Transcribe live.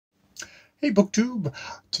Hey BookTube!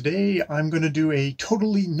 Today I'm going to do a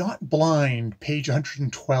totally not blind page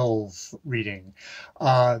 112 reading.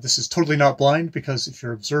 This is totally not blind because if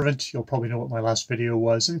you're observant, you'll probably know what my last video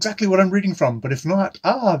was and exactly what I'm reading from. But if not,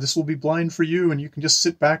 this will be blind for you and you can just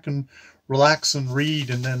sit back and relax and read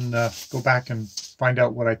and then go back and find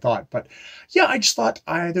out what I thought. But yeah, I just thought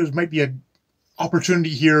there might be an opportunity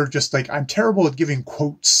here. Just like I'm terrible at giving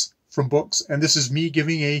quotes from books, and this is me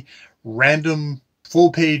giving a random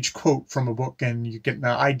full-page quote from a book, and you get an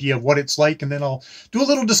idea of what it's like, and then I'll do a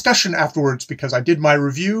little discussion afterwards because I did my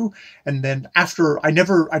review, and then after, I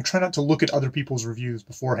try not to look at other people's reviews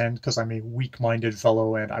beforehand because I'm a weak-minded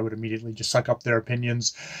fellow and I would immediately just suck up their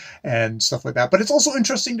opinions and stuff like that. But it's also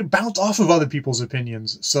interesting to bounce off of other people's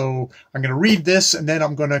opinions. So I'm going to read this, and then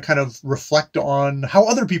I'm going to kind of reflect on how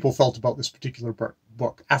other people felt about this particular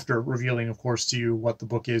book after revealing, of course, to you what the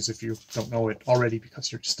book is if you don't know it already because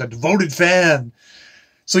you're just a devoted fan.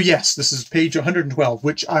 So yes, this is page 112,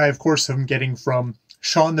 which I, of course, am getting from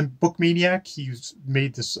Shawn the Book Maniac. He's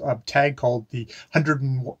made this tag called the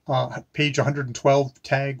page 112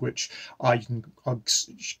 tag, which I'll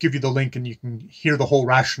give you the link and you can hear the whole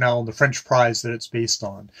rationale and the French prize that it's based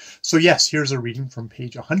on. So yes, here's a reading from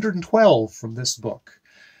page 112 from this book.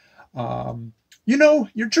 You know,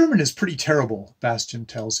 your German is pretty terrible, Bastian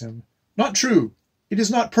tells him. Not true. It is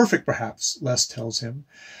not perfect, perhaps, Les tells him,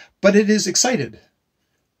 but it is excited.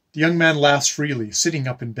 The young man laughs freely, sitting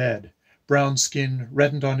up in bed, brown skin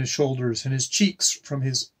reddened on his shoulders and his cheeks from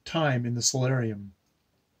his time in the solarium.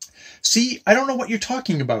 See, I don't know what you're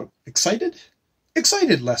talking about. Excited?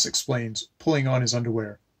 Excited, Les explains, pulling on his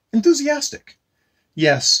underwear. Enthusiastic.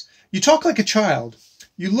 Yes, you talk like a child.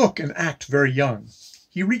 You look and act very young.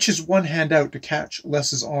 He reaches one hand out to catch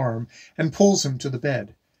Les's arm and pulls him to the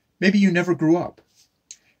bed. Maybe you never grew up.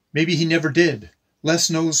 Maybe he never did. Les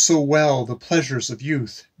knows so well the pleasures of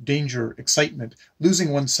youth, danger, excitement,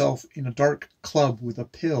 losing oneself in a dark club with a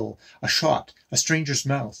pill, a shot, a stranger's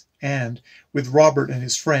mouth, and, with Robert and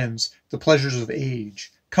his friends, the pleasures of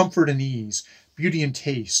age, comfort and ease, beauty and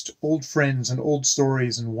taste, old friends and old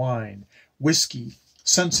stories and wine, whiskey,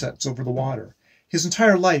 sunsets over the water. His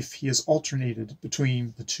entire life he has alternated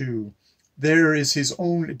between the two. There is his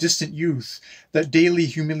own distant youth, that daily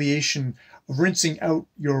humiliation of rinsing out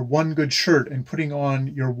your one good shirt and putting on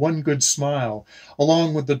your one good smile,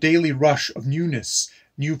 along with the daily rush of newness,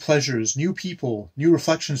 new pleasures, new people, new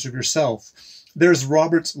reflections of yourself. There's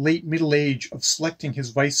Robert's late middle age of selecting his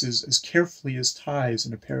vices as carefully as ties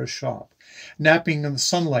in a Paris shop, napping in the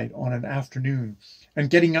sunlight on an afternoon, and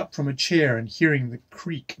getting up from a chair and hearing the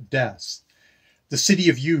creak of death. The city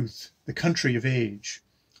of youth, the country of age.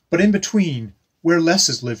 But in between, where Les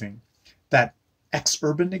is living, that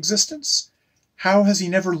ex-urban existence, how has he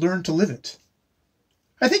never learned to live it?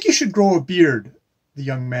 I think you should grow a beard, the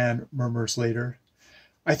young man murmurs later.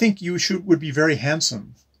 I think you would be very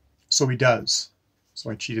handsome. So he does. So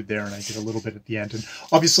I cheated there and I did a little bit at the end. And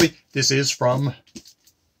obviously this is from, if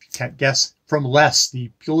you can't guess, from Les,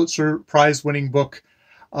 the Pulitzer Prize-winning book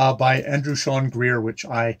by Shawn Greer, which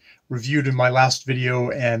I reviewed in my last video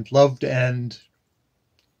and loved and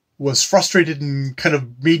was frustrated and kind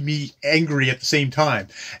of made me angry at the same time.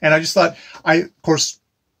 And I just thought, of course,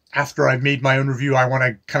 after I've made my own review, I want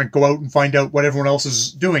to kind of go out and find out what everyone else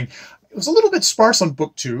is doing. It was a little bit sparse on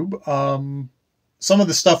BookTube. Some of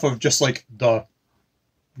the stuff of just like the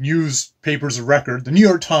newspapers of record, the New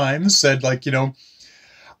York Times said like, you know,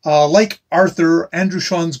 like Arthur,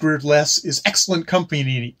 Shawn Greer's Les is excellent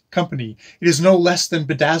company. It is no less than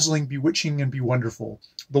bedazzling, bewitching, and be wonderful.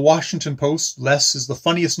 The Washington Post, Les is the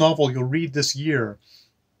funniest novel you'll read this year.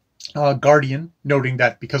 Guardian, noting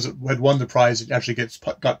that because it had won the prize, it actually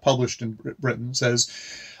got published in Britain, says,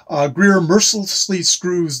 Greer mercilessly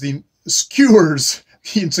skewers the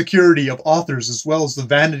insecurity of authors as well as the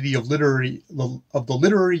vanity of the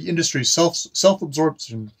literary industry's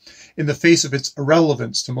self-absorption in the face of its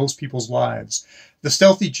irrelevance to most people's lives. The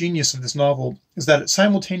stealthy genius of this novel is that it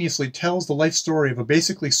simultaneously tells the life story of a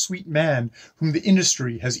basically sweet man whom the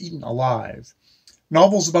industry has eaten alive.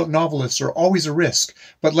 Novels about novelists are always a risk,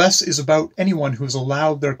 but less is about anyone who has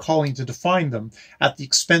allowed their calling to define them at the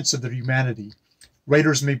expense of their humanity.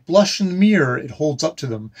 Writers may blush in the mirror it holds up to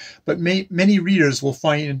them, but many readers will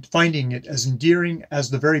finding it as endearing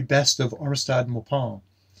as the very best of Armistead and Maupin.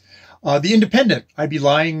 The Independent, I'd be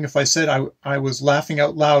lying if I said I was laughing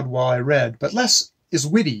out loud while I read, but Les is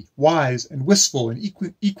witty, wise, and wistful in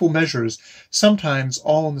equal measures, sometimes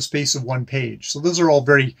all in the space of one page. So those are all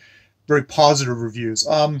very, very positive reviews.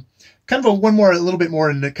 Kind of a little bit more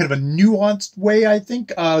in a kind of a nuanced way, I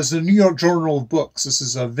think, is the New York Journal of Books. This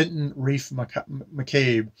is Vinton Reif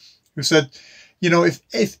McCabe, who said, You know, if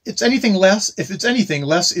it's anything, less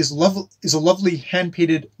is a lovely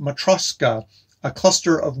hand-painted matryoshka, a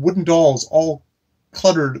cluster of wooden dolls all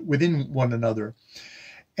cluttered within one another.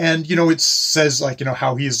 And, you know, it says, like, you know,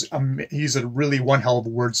 how he's a really one hell of a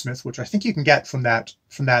wordsmith, which I think you can get from that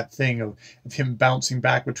thing of him bouncing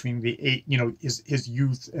back between his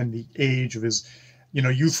youth and the age of his, you know,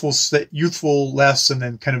 youthful less, and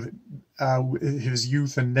then kind of his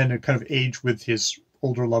youth, and then a kind of age with his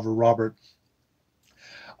older lover, Robert.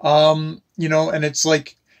 You know, and it's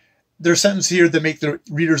like, there are sentences here that make the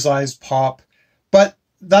reader's eyes pop, but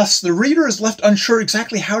thus the reader is left unsure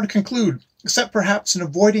exactly how to conclude, except perhaps in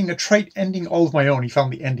avoiding a trite ending all of my own. He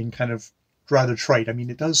found the ending kind of rather trite. I mean,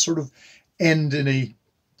 it does sort of end in a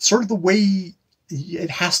sort of the way it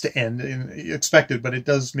has to end, expected, but it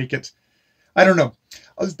does make it, I don't know.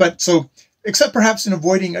 But so, except perhaps in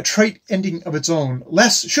avoiding a trite ending of its own,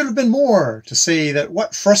 less should have been more to say that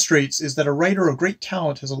what frustrates is that a writer of great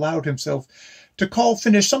talent has allowed himself to call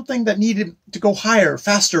finish something that needed to go higher,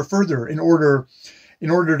 faster, further, in order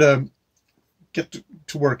to get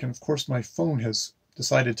to work. And of course my phone has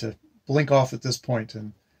decided to blink off at this point,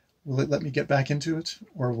 and will it let me get back into it,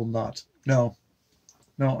 or will not? No,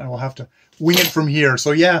 I will have to wing it from here.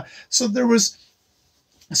 So yeah, so there was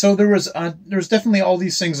definitely all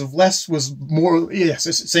these things of less was more. Yes,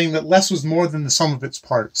 it's saying that less was more than the sum of its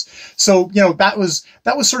parts. So, you know, that was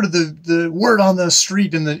sort of the word on the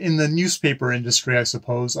street in the newspaper industry, I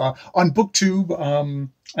suppose. On BookTube,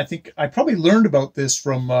 I think I probably learned about this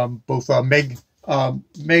from both Meg,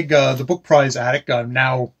 the book prize addict,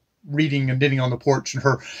 now reading and knitting on the porch, and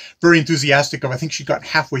her very enthusiastic I think she got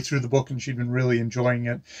halfway through the book and she'd been really enjoying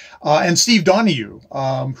it. And Steve Donoghue,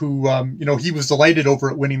 who, you know, he was delighted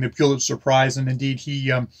over it winning the Pulitzer Prize, and indeed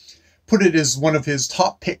he put it as one of his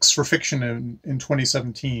top picks for fiction in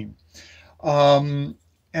 2017. And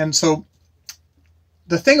so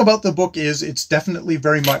the thing about the book is it's definitely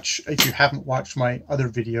very much, if you haven't watched my other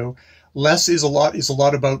video, less is a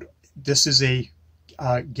lot about, this is a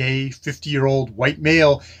gay 50-year-old white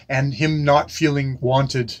male and him not feeling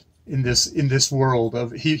wanted in this world,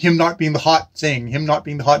 of him not being the hot thing, him not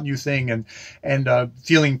being the hot new thing, and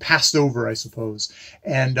feeling passed over, I suppose,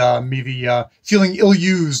 and maybe feeling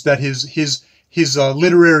ill-used, that his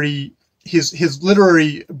literary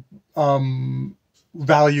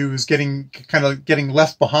value is getting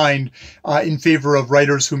left behind in favor of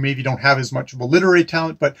writers who maybe don't have as much of a literary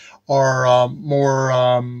talent, but are more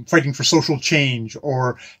fighting for social change,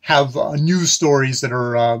 or have news stories that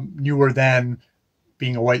are newer than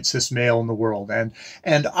being a white cis male in the world. And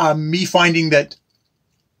me finding that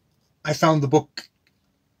I found the book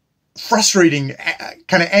frustrating,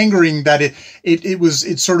 kind of angering, that it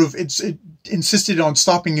insisted on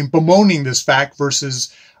stopping and bemoaning this fact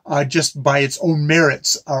versus just by its own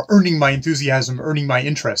merits, earning my enthusiasm, earning my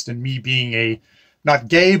interest, in me being not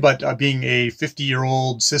gay, but being a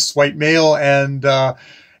 50-year-old cis white male, and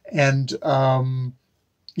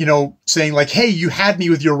you know, saying like, hey, you had me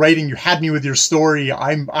with your writing, you had me with your story,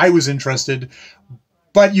 I was interested,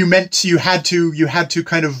 but you had to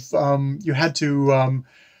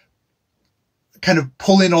kind of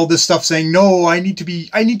pull in all this stuff, saying, no, I need to be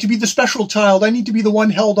the special child. I need to be the one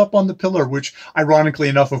held up on the pillar, which ironically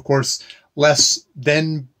enough, of course, less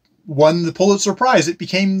then won the Pulitzer Prize. It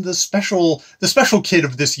became the special kid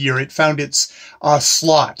of this year. It found its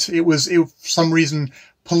slot. It for some reason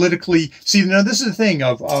politically. See, now this is the thing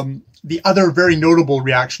of the other very notable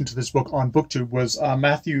reaction to this book on BookTube was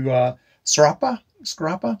Matthew Sciarappa.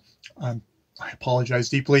 I apologize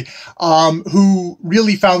deeply, who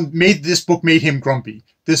really made him grumpy.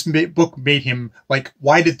 This book made him like,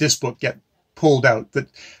 why did this book get pulled out? That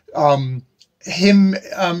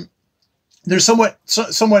there's somewhat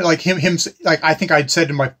like him like, I think I'd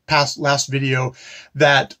said in my last video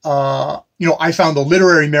that you know, I found the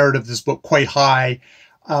literary merit of this book quite high,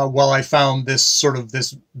 while I found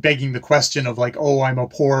this begging the question of like, oh, I'm a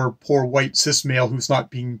poor white cis male who's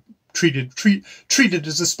not being treated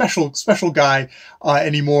as a special guy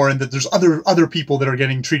anymore, and that there's other people that are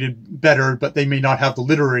getting treated better, but they may not have the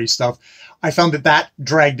literary stuff. I found that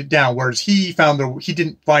dragged it down, whereas he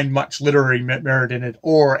didn't find much literary merit in it,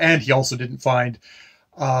 and he also didn't find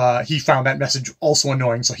he found that message also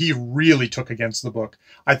annoying, so he really took against the book.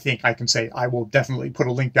 I think I can say, I will definitely put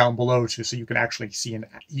a link down below so you can actually see and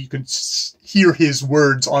you can hear his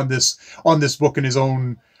words on this book in his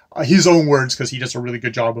own words, because he does a really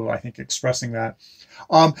good job of, I think, expressing that.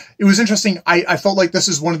 It was interesting. I felt like this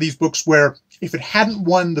is one of these books where if it hadn't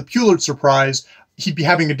won the Pulitzer Prize, he'd be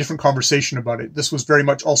having a different conversation about it. This was very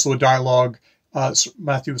much also a dialogue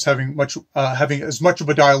Matthew was having as much of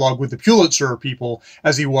a dialogue with the Pulitzer people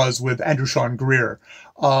as he was with Andrew Shawn Greer.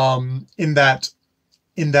 In that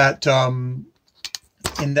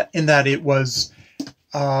it was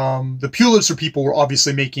the Pulitzer people were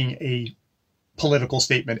obviously making a political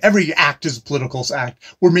statement. Every act is a political act.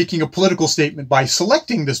 We're making a political statement by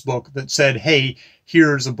selecting this book that said, hey,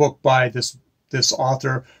 here's a book by this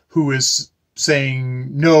author who is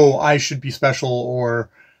saying, no, I should be special, or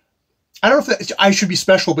I don't know if I should be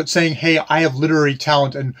special, but saying, hey, I have literary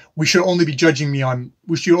talent and we should only be judging on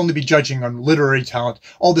literary talent.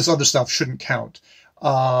 All this other stuff shouldn't count.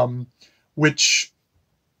 Which,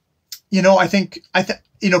 you know, I think,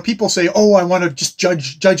 you know, people say, oh, I want to just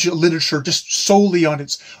judge literature just solely on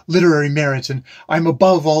its literary merit, and I'm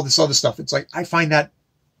above all this other stuff. It's like, I find that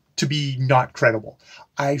to be not credible.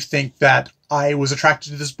 I think that I was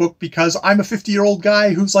attracted to this book because I'm a 50-year-old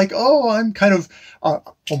guy who's like, oh, I'm kind of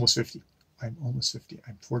almost 50. I'm almost 50.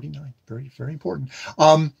 I'm 49. Very, very important.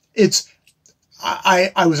 I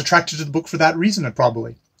was attracted to the book for that reason,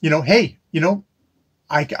 probably. You know, hey, you know,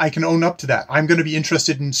 I can own up to that. I'm going to be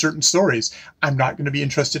interested in certain stories. I'm not going to be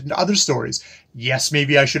interested in other stories. Yes,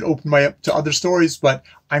 maybe I should open up to other stories, but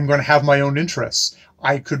I'm going to have my own interests.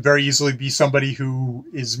 I could very easily be somebody who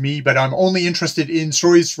is me, but I'm only interested in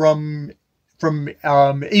stories from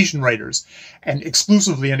Asian writers and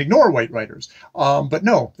exclusively, and ignore white writers. But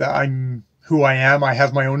no, I'm who I am. I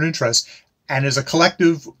have my own interests. And as a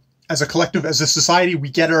collective, as a society, we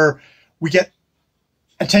get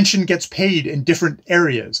attention gets paid in different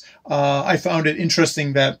areas. I found it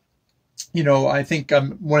interesting that, you know, I think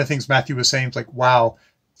one of the things Matthew was saying is like, wow,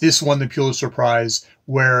 this won the Pulitzer Prize,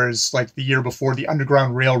 whereas like the year before, the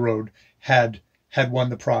Underground Railroad had won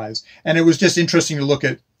the prize. And it was just interesting to look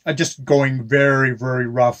at, just going very, very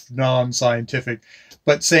rough, non-scientific,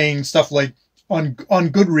 but saying stuff like on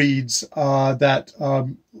Goodreads that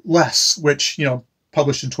Less, which, you know,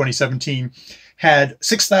 published in 2017, had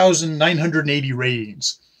 6,980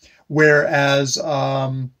 ratings, whereas,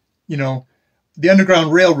 you know, The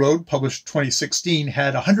Underground Railroad, published 2016,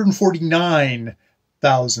 had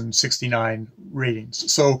 149,069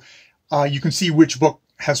 ratings. So you can see which book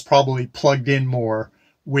has probably plugged in more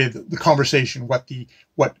with the conversation, what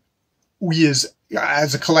we as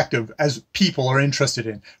a collective, as people, are interested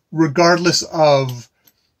in, regardless of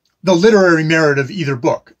the literary merit of either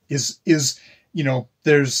book. Is you know,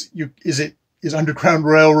 is Underground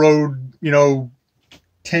Railroad, you know,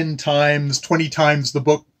 10 times, 20 times the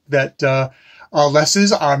book that Less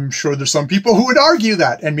is? I'm sure there's some people who would argue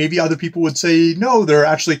that, and maybe other people would say, no, they're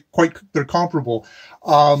actually they're comparable.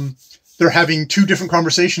 They're having two different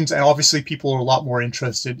conversations, and obviously people are a lot more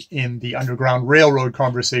interested in the Underground Railroad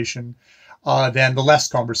conversation than the Less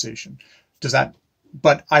conversation. But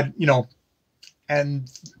you know, and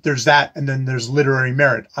there's that, and then there's literary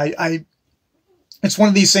merit. It's one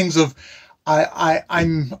of these things of, I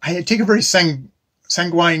take a very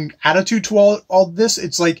sanguine attitude to all this.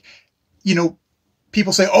 It's like, you know,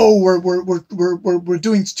 people say, oh, we're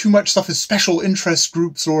doing too much stuff as special interest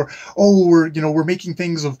groups, or, oh, we're making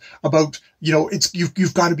things about, you know, it's,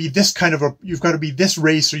 you've got to be this kind of you've got to be this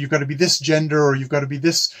race, or you've got to be this gender, or you've got to be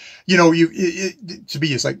this, you know,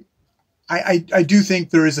 it's like, I do think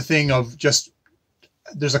there is a thing of just,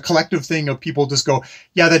 there's a collective thing of people just go,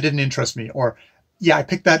 yeah, that didn't interest me, or, yeah, I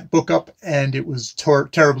picked that book up and it was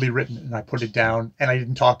terribly written and I put it down and I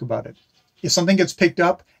didn't talk about it. If something gets picked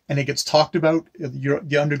up and it gets talked about,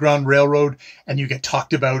 the Underground Railroad, and you get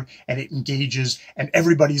talked about and it engages and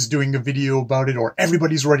everybody's doing a video about it, or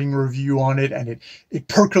everybody's writing a review on it, and it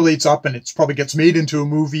percolates up and it probably gets made into a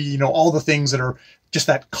movie, you know, all the things that are just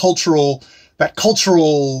that cultural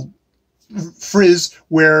frizz,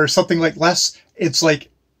 where something like Less, it's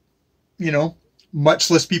like, you know,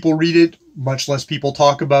 much less people read it, much less people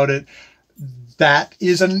talk about it. That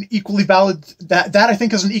is an equally valid, that I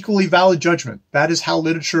think is an equally valid judgment. That is how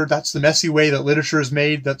literature, that's the messy way that literature is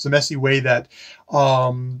made. That's the messy way that,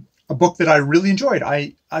 a book that I really enjoyed.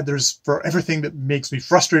 There's, for everything that makes me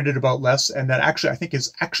frustrated about Less, and that actually, I think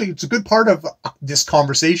it's a good part of this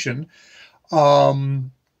conversation.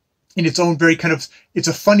 In its own very kind of, it's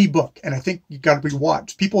a funny book, and I think you got to be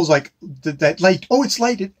watched. People's like, that light, oh, it's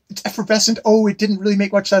light, it's effervescent, oh, it didn't really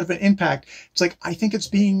make much out of an impact. It's like, I think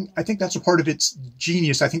that's a part of its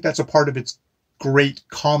genius. I think that's a part of its great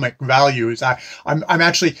comic value. Is I'm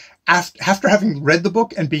actually, after having read the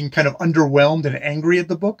book and being kind of underwhelmed and angry at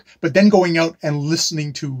the book, but then going out and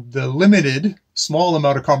listening to the limited, small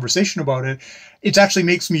amount of conversation about it, it actually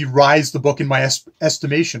makes me rise the book in my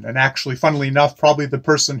estimation. And actually, funnily enough, probably the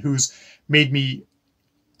person who's made me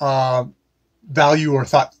value or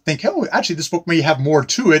think, oh, actually, this book may have more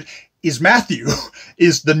to it, is Matthew,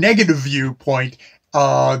 is the negative viewpoint.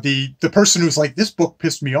 The person who's like, this book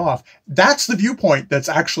pissed me off. That's the viewpoint that's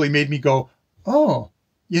actually made me go, oh,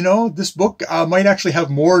 you know, this book might actually have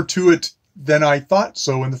more to it than I thought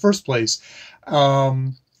so in the first place.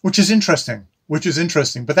 Which is interesting,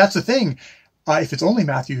 But that's the thing. If it's only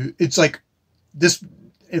Matthew, it's like this,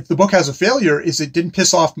 if the book has a failure, is it didn't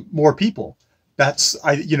piss off more people. That's,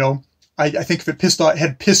 I think if it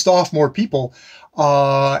had pissed off more people,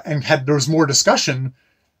 and there was more discussion,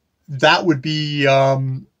 that would be,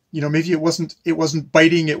 maybe it wasn't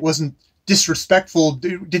biting, it wasn't disrespectful,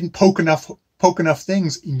 it didn't poke enough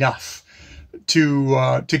things enough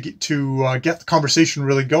to get the conversation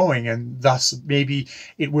really going, and thus maybe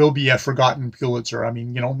it will be a forgotten Pulitzer. I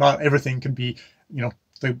mean, not everything can be,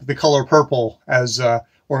 the color purple as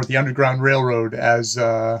or the Underground Railroad as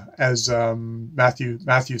Matthew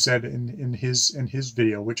said in his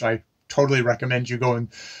video, which I totally recommend you go and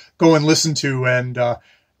listen to, and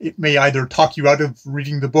it may either talk you out of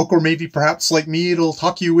reading the book, or maybe perhaps like me, it'll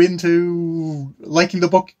talk you into liking the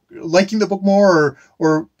book more,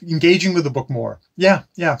 or engaging with the book more. Yeah.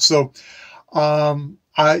 So, and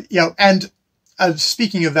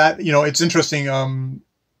speaking of that, it's interesting.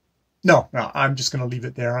 No, I'm just going to leave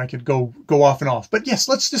it there. I could go off and off, but yes,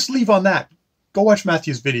 let's just leave on that. Go watch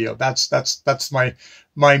Matthew's video. That's my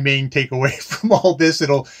main takeaway from all this.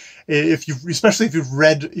 Especially if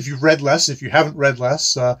you've read less, if you haven't read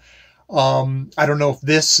less, I don't know if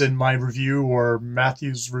this in my review or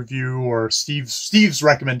Matthew's review or Steve's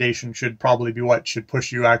recommendation should probably be what should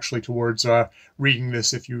push you actually towards reading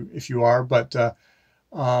this if you are, but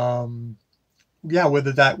yeah,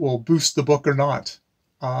 whether that will boost the book or not.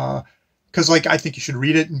 Because I think you should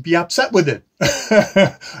read it and be upset with it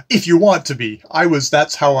if you want to be.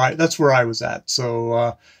 That's where I was at.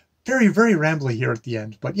 So very, very rambly here at the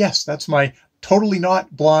end. But yes, that's my totally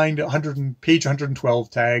not blind page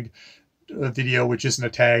 112 tag video, which isn't a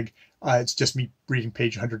tag. It's just me reading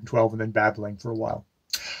page 112 and then babbling for a while.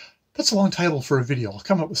 That's a long title for a video. I'll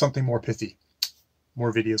come up with something more pithy.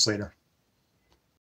 More videos later.